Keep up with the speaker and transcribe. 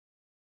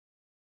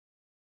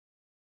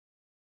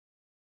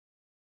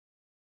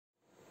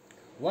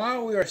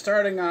Well, we are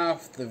starting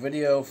off the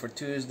video for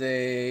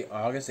Tuesday,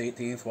 August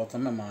 18th. What's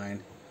on my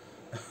mind?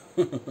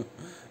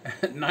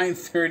 At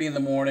 9:30 in the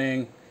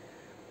morning.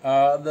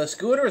 The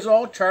scooter is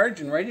all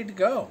charged and ready to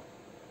go.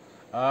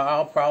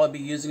 I'll probably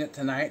be using it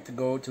tonight to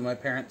go to my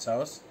parents'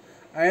 house.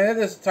 I know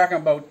this is talking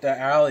about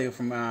Ali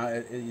from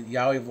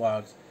Yowie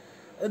Vlogs.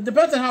 It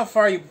depends on how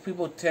far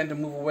people tend to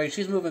move away.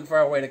 She's moving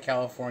far away to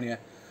California.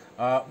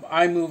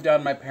 I moved out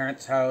of my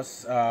parents'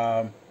 house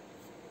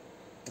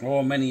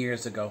many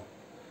years ago,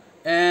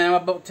 and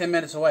I'm about 10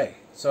 minutes away.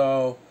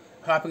 So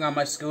hopping on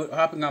my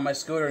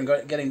scooter and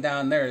getting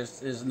down there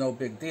is no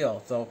big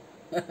deal. So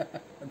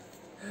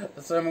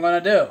that's what I'm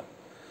gonna do.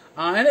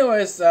 I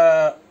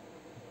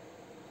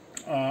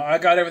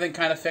got everything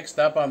kind of fixed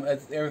up.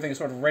 Everything's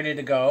sort of ready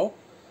to go.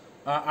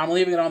 I'm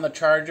leaving it on the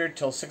charger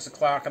till 6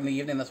 o'clock in the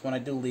evening. That's when I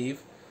do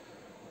leave.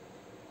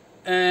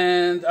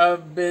 And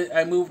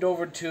I moved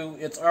over to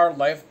It's Our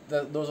Life.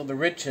 Those are the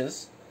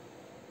riches,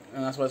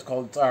 and that's what it's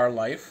called. It's Our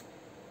Life.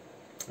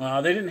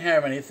 They didn't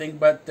have anything,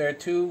 but their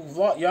two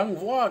young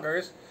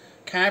vloggers,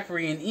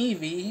 Capri and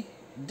Evie,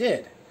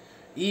 did.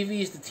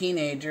 Evie's the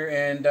teenager,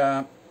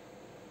 and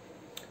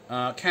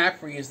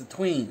Capri is the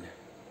tween.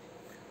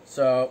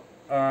 So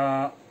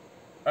I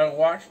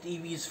watched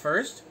Evie's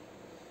first,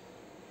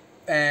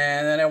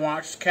 and then I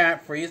watched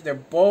Capri's. They're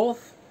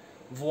both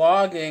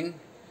vlogging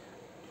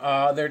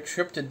their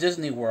trip to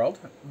Disney World.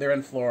 They're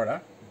in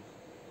Florida.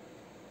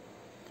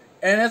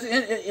 And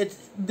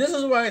this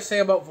is what I say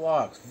about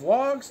vlogs.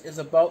 Vlogs is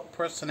about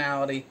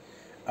personality,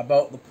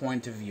 about the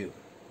point of view.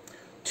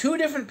 Two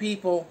different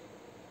people.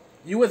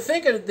 You would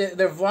think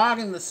they're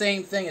vlogging the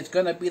same thing. It's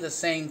going to be the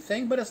same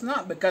thing, but it's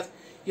not, because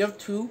you have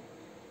two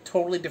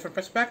totally different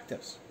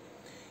perspectives.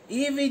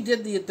 Evie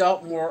did the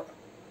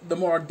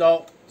more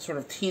adult sort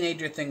of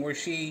teenager thing where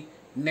she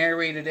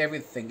narrated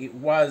everything. It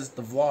was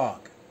the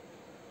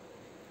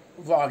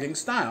vlogging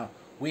style.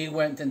 We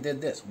went and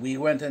did this. We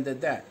went and did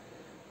that.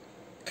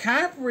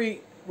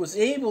 Capri was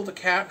able to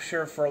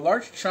capture, for a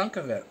large chunk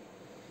of it,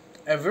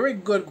 a very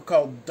good,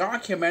 called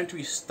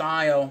documentary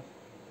style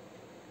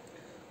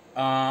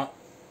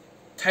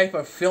type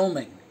of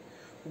filming,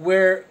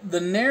 where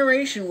the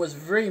narration was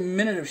very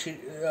minimal.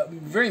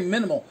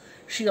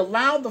 She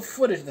allowed the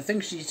footage, the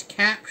things she's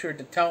captured,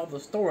 to tell the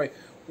story,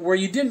 where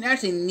you didn't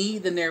actually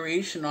need the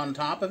narration on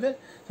top of it.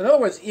 So in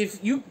other words,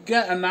 if you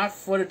get enough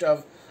footage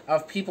of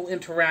people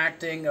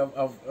interacting,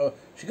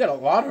 she got a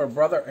lot of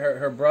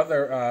her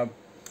brother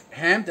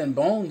Hampton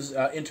Bones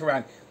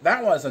interact.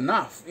 That was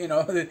enough. You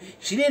know,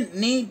 she didn't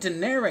need to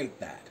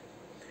narrate that,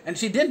 and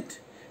she didn't.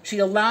 She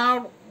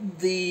allowed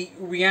the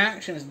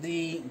reactions,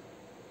 the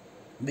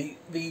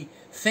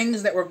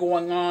things that were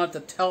going on,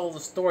 to tell the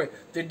story.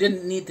 There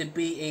didn't need to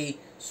be a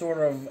sort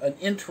of an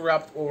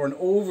interrupt or an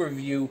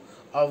overview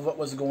of what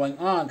was going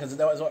on, because it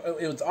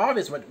was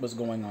obvious what was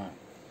going on.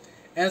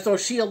 And so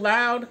she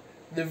allowed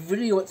the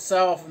video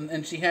itself,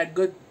 and she had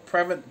good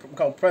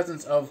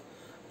presence of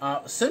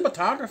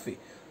cinematography,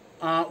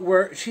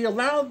 where she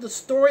allowed the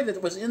story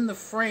that was in the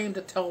frame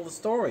to tell the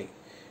story.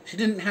 She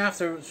didn't have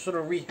to sort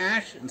of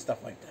rehash it and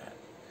stuff like that.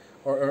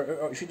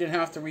 Or she didn't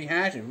have to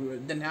rehash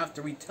it, didn't have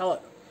to retell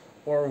it,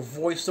 or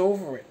voice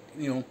over it,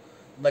 you know,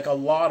 like a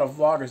lot of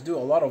vloggers do. A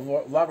lot of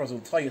vloggers will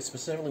tell you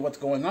specifically what's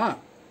going on.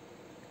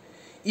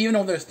 Even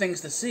though there's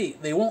things to see,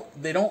 they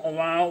don't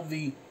allow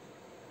the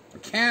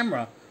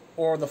camera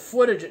or the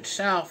footage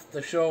itself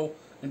to show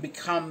and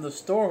become the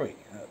story.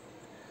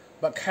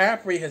 But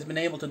Capri has been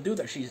able to do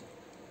that. She's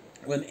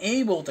been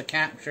able to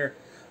capture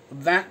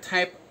that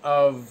type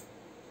of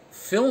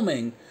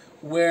filming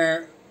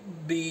where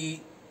the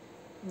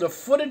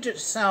footage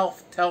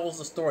itself tells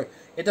the story.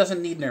 It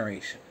doesn't need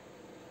narration.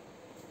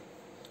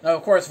 Now,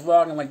 of course,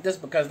 vlogging like this,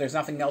 because there's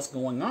nothing else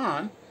going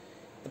on,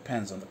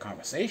 depends on the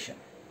conversation.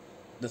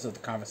 This is the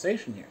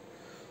conversation here.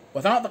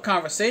 Without the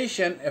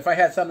conversation, if I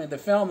had something to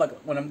film, like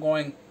when I'm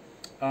going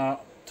to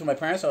my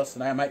parents' house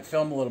tonight, I might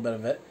film a little bit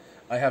of it.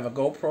 I have a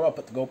GoPro. I'll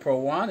put the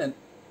GoPro on and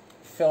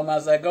film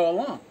as I go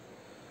along.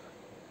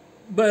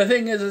 But the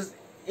thing is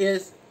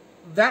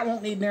that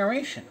won't need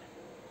narration,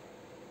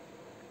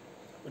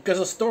 because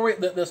the story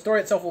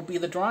itself will be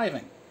the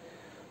driving.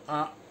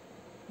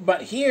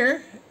 But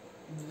here,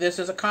 this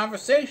is a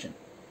conversation,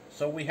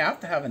 so we have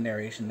to have a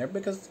narration there,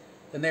 because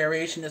the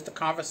narration is the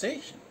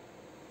conversation.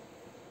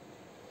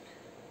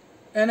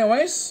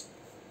 Anyways,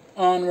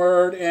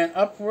 onward and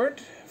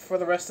upward for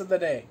the rest of the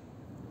day.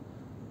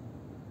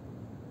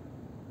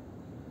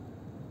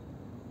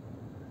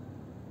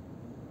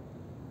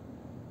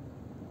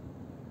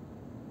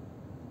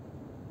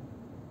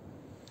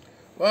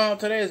 Well,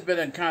 today has been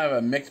a kind of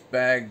a mixed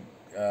bag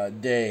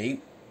day.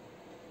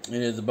 It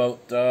is about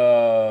it's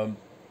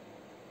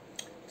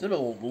a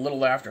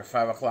little after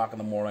 5 o'clock in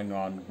the morning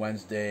on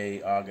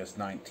Wednesday, August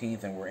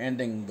 19th, and we're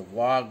ending the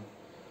vlog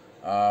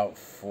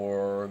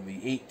for the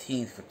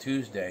 18th for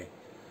Tuesday.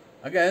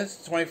 Again,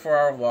 it's a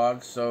 24-hour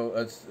vlog, so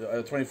it's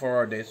a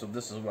 24-hour day, so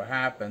this is what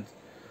happens.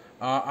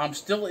 I'm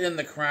still in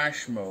the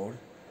crash mode.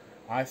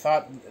 I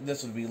thought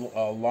this would be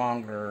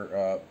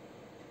longer,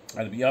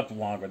 I'd be up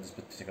longer at this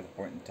particular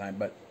point in time,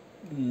 but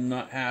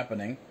not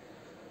happening.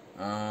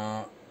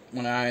 My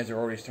eyes are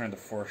already starting to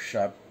force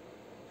shut,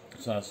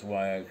 so that's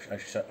why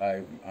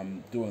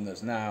I'm doing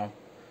this now.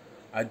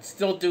 I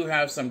still do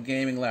have some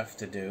gaming left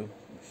to do.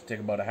 It should take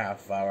about a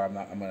half hour.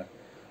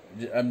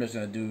 I'm just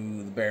gonna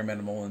do the bare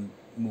minimal and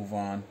move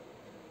on.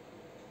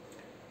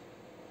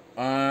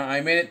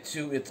 I made it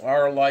to It's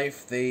Our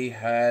Life. They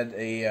had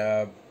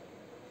a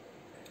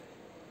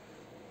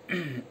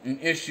an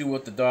issue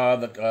with the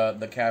dog,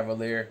 the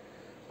Cavalier.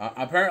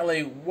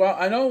 Apparently, well,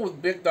 I know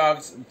with big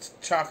dogs,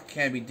 chocolate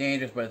can be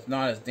dangerous, but it's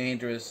not as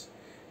dangerous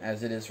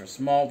as it is for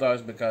small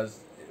dogs, because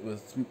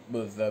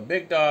with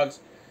big dogs,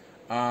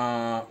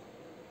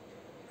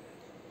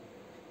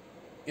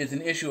 it's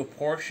an issue of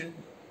portion,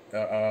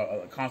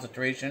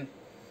 concentration.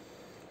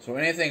 So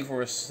anything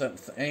for a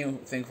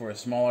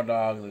smaller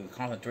dog, the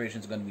concentration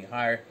is going to be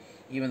higher,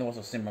 even though it's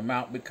the same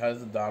amount, because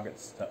the dog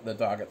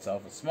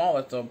itself is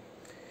smaller. So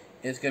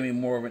it's going to be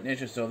more of an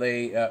issue. So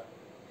they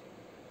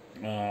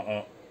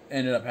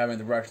ended up having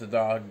to rush the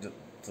dog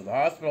to the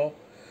hospital.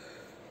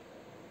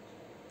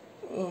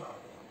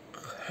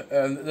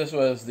 And this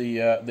was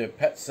the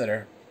pet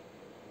sitter.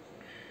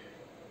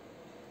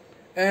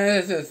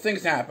 And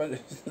things happen.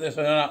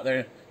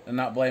 They're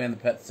not blaming the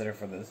pet sitter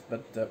for this,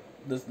 but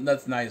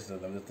that's nice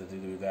of them to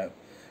do that.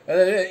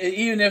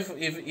 Even if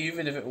it,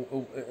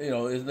 you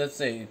know, let's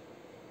say,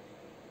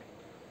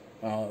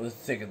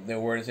 let's take their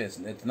word and say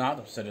it's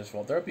not the sitter's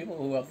fault. There are people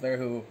who out there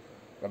who,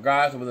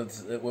 regardless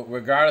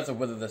of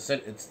whether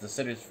it's the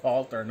sitter's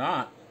fault or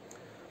not,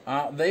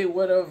 they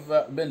would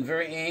have been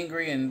very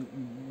angry and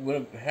would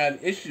have had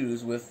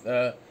issues with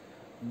the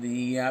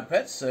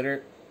pet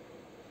sitter,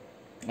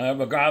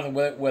 regardless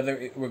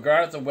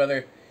of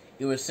whether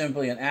it was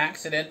simply an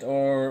accident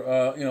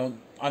or you know,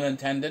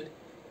 unintended,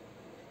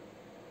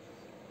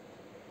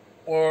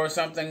 or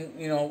something.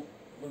 You know,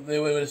 they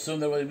would assume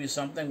there would be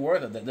something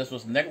worth it, that this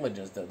was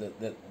negligence,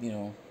 that you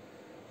know.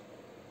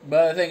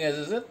 But the thing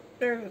is that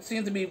there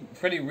seem to be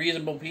pretty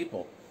reasonable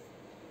people,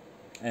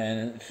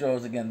 and it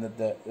shows again that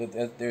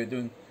they're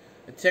doing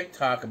a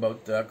TikTok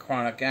about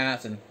chronic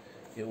acid.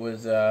 It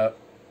was at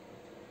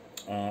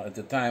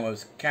the time it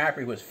was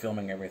Capri was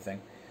filming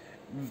everything.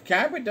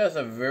 Capri does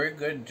a very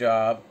good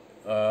job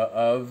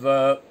of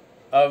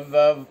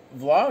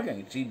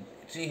vlogging.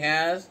 She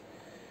has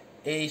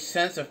a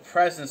sense of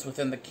presence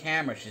within the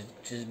camera.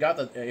 She's got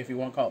the, if you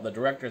want to call it, the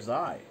director's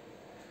eye.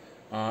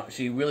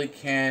 She really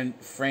can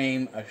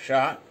frame a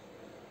shot.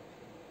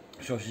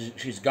 So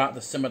she's got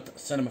the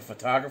cinema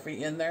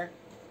photography in there.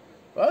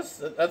 Well,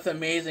 that's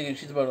amazing, and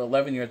she's about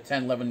 11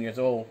 years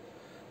old.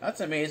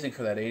 That's amazing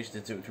for that age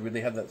to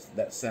really have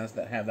that sense,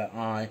 that have that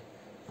eye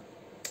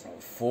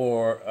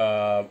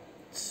for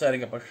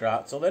setting up a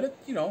shot so that it,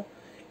 you know,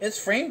 it's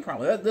framed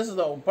properly. This is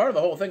the part of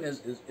the whole thing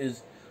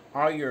is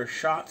are your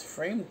shots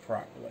framed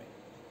properly?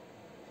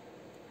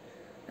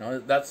 You know,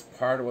 that's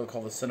part of what we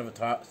call the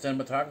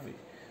cinematography.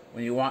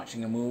 When you're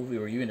watching a movie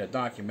or even a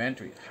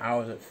documentary,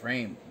 how is it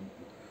framed?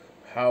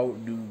 How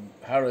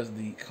does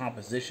the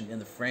composition in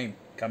the frame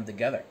come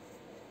together?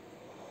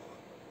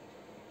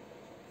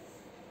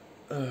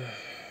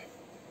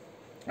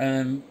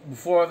 And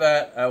before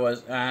that, I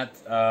was at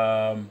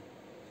Yaoi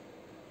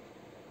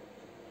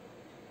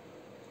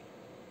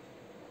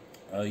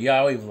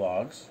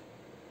Vlogs.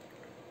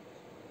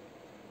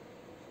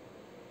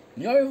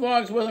 Yaoi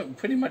Vlogs wasn't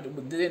pretty much.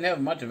 They didn't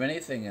have much of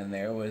anything in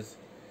there. It was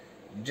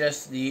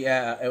just the.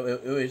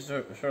 It was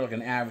sort of like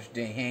an average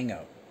day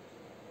hangout.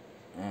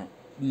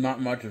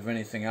 Not much of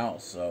anything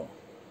else. So,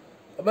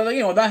 but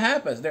you know, that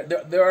happens.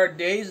 There are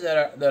days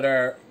that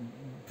are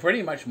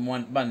pretty much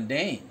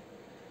mundane.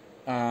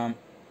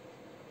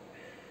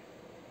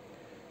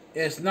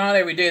 It's not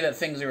every day that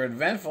things are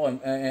eventful,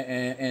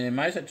 and in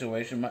my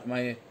situation,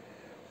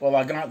 well,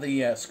 I got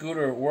the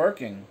scooter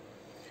working.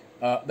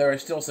 There are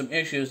still some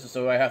issues,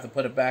 so I have to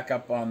put it back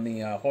up on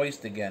the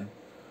hoist again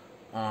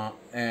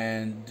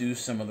and do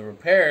some of the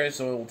repairs.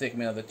 So it will take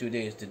me another 2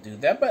 days to do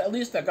that. But at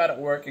least I got it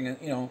working, and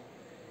you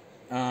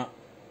know,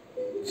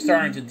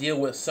 starting to deal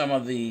with some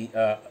of the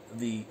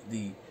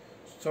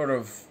sort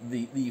of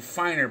the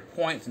finer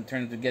points in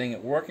terms of getting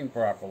it working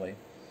properly.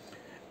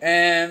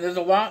 And there's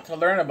a lot to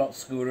learn about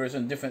scooters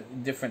and different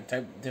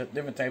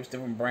types,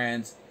 different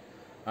brands,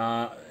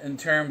 in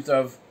terms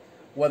of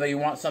whether you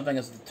want something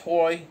as a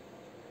toy,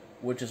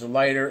 which is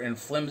lighter and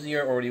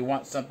flimsier, or do you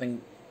want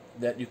something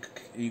that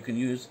you can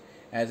use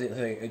as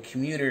a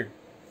commuter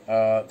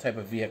type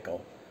of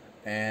vehicle.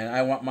 And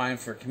I want mine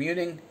for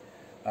commuting,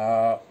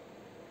 and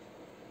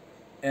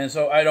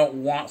so I don't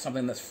want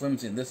something that's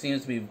flimsy. This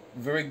seems to be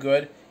very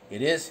good.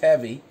 It is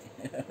heavy.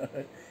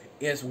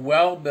 It's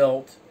well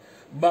built.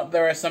 But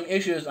there are some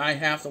issues. I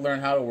have to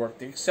learn how to work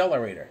the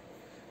accelerator.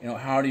 You know,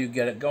 how do you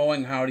get it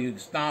going? How do you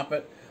stop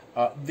it?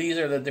 These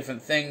are the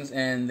different things,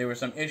 and there were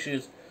some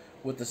issues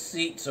with the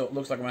seat, so it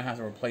looks like I'm going to have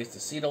to replace the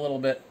seat a little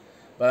bit.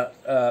 But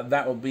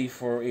that will be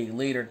for a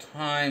later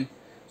time,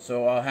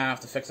 so I'll have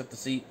to fix up the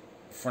seat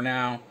for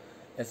now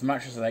as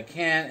much as I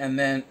can, and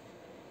then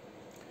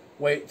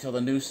wait till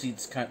the new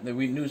seat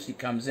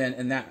comes in,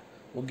 and that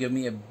will give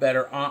me a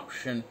better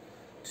option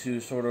to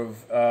sort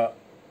of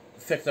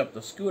fix up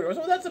the scooter.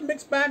 So that's a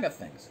mixed bag of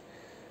things.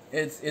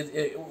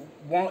 It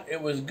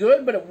was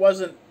good, but it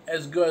wasn't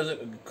as good as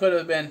it could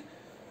have been.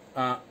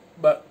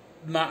 But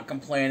not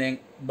complaining.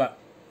 But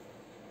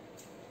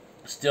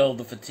still,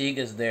 the fatigue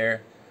is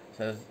there.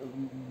 So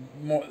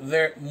more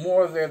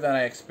there than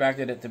I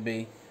expected it to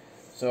be.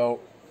 So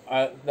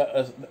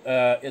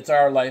It's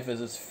Our Life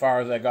is as far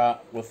as I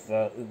got with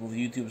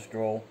YouTube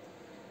Stroll.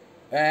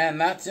 And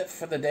that's it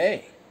for the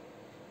day.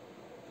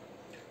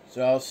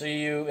 So I'll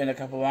see you in a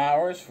couple of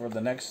hours for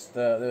the next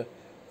vlog,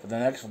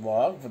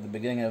 for the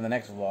beginning of the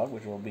next vlog,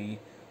 which will be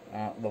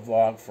the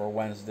vlog for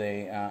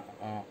Wednesday,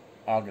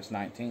 August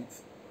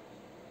 19th.